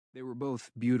They were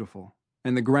both beautiful,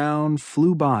 and the ground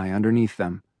flew by underneath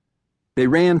them. They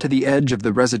ran to the edge of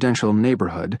the residential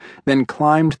neighborhood, then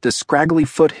climbed the scraggly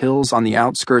foothills on the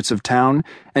outskirts of town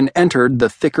and entered the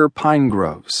thicker pine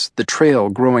groves, the trail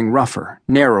growing rougher,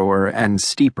 narrower, and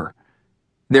steeper.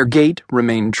 Their gait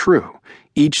remained true,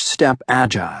 each step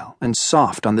agile and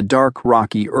soft on the dark,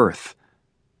 rocky earth.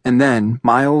 And then,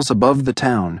 miles above the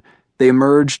town, they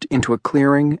emerged into a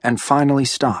clearing and finally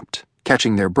stopped,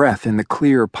 catching their breath in the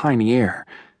clear, piney air.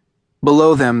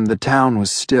 Below them, the town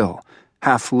was still,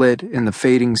 half lit in the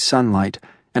fading sunlight,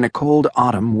 and a cold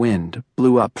autumn wind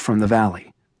blew up from the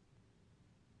valley.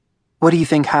 "What do you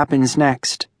think happens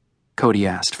next?" Cody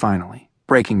asked finally,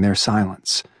 breaking their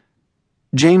silence.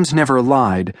 James never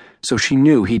lied, so she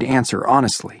knew he'd answer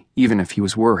honestly, even if he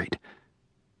was worried.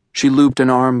 She looped an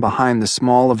arm behind the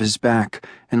small of his back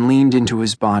and leaned into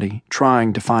his body,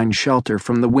 trying to find shelter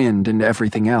from the wind and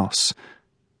everything else.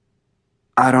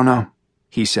 "I don't know,"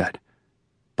 he said.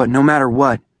 "But no matter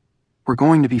what, we're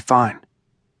going to be fine."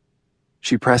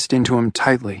 She pressed into him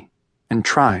tightly and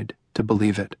tried to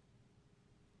believe it.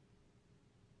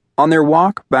 On their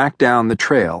walk back down the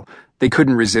trail, they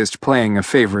couldn't resist playing a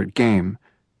favorite game,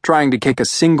 trying to kick a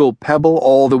single pebble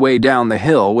all the way down the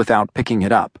hill without picking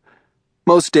it up.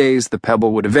 Most days, the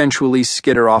pebble would eventually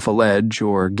skitter off a ledge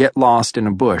or get lost in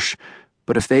a bush,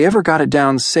 but if they ever got it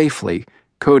down safely,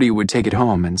 Cody would take it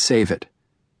home and save it.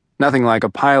 Nothing like a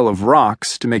pile of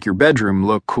rocks to make your bedroom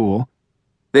look cool.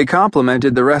 They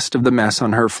complemented the rest of the mess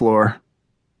on her floor.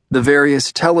 The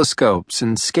various telescopes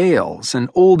and scales and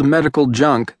old medical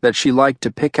junk that she liked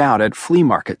to pick out at flea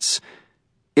markets.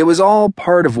 It was all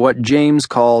part of what James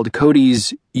called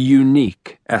Cody's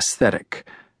unique aesthetic.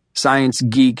 Science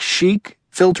geek chic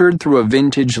filtered through a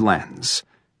vintage lens.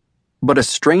 But a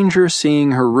stranger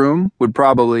seeing her room would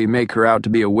probably make her out to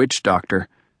be a witch doctor.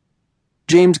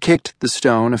 James kicked the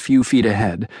stone a few feet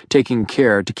ahead, taking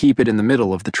care to keep it in the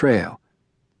middle of the trail.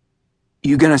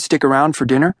 "You gonna stick around for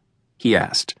dinner?" he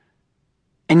asked.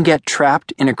 "And get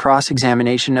trapped in a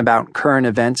cross-examination about current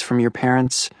events from your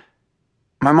parents?"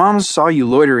 "My mom saw you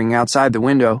loitering outside the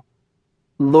window."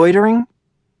 "Loitering?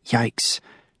 Yikes.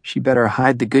 She better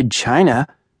hide the good china."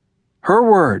 "Her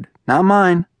word, not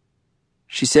mine.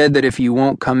 She said that if you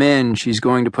won't come in, she's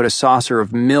going to put a saucer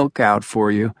of milk out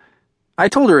for you. I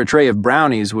told her a tray of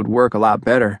brownies would work a lot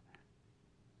better."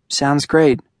 "Sounds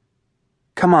great.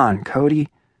 Come on, Cody.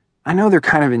 I know they're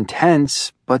kind of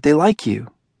intense, but they like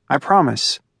you. I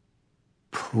promise."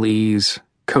 Please,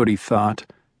 Cody thought.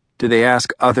 Do they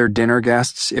ask other dinner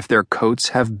guests if their coats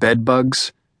have bed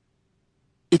bugs?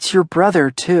 "It's your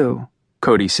brother, too,"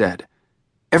 Cody said.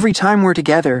 "Every time we're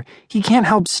together, he can't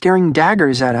help staring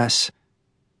daggers at us."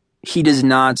 "He does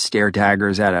not stare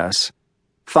daggers at us."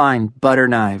 "Fine, butter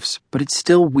knives, but it's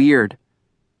still weird."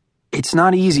 "It's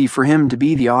not easy for him to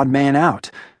be the odd man out.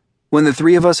 When the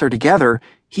three of us are together,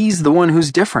 he's the one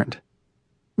who's different."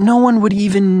 "No one would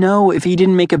even know if he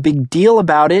didn't make a big deal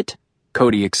about it,"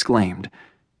 Cody exclaimed.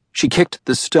 She kicked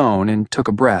the stone and took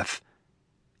a breath.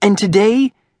 "And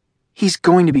today, he's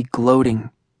going to be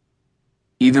gloating."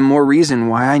 "Even more reason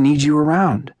why I need you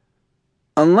around.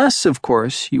 Unless, of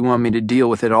course, you want me to deal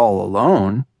with it all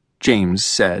alone," James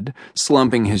said,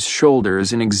 slumping his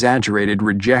shoulders in exaggerated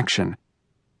rejection.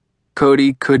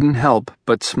 Cody couldn't help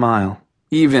but smile,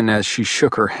 even as she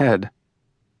shook her head.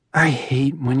 "I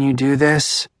hate when you do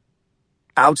this."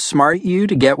 "Outsmart you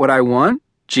to get what I want?"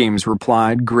 James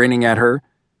replied, grinning at her.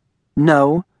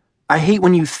 "No, I hate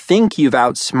when you think you've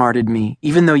outsmarted me,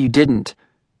 even though you didn't."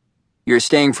 "You're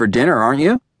staying for dinner, aren't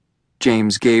you?"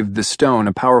 James gave the stone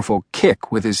a powerful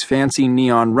kick with his fancy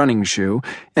neon running shoe,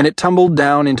 and it tumbled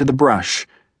down into the brush.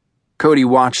 Cody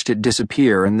watched it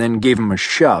disappear and then gave him a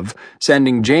shove,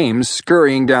 sending James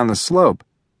scurrying down the slope.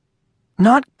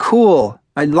 "Not cool.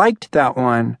 I liked that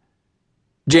one."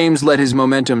 James let his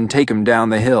momentum take him down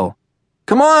the hill.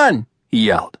 "Come on," he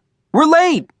yelled. "We're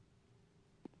late."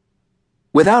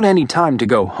 Without any time to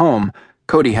go home,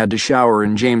 Cody had to shower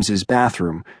in James's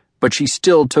bathroom, but she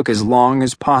still took as long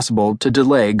as possible to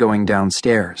delay going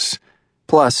downstairs.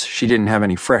 Plus, she didn't have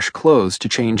any fresh clothes to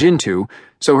change into,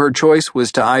 so her choice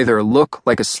was to either look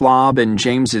like a slob in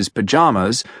James's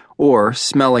pajamas or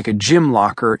smell like a gym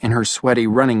locker in her sweaty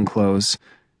running clothes.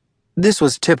 This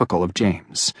was typical of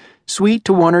James. Sweet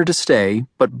to want her to stay,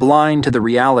 but blind to the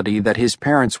reality that his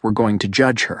parents were going to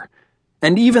judge her.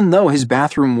 And even though his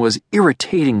bathroom was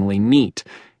irritatingly neat,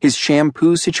 his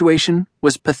shampoo situation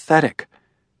was pathetic.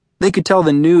 They could tell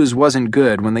the news wasn't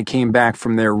good when they came back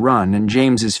from their run and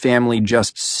James's family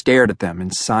just stared at them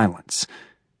in silence.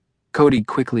 Cody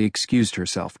quickly excused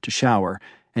herself to shower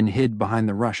and hid behind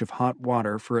the rush of hot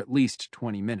water for at least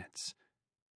 20 minutes.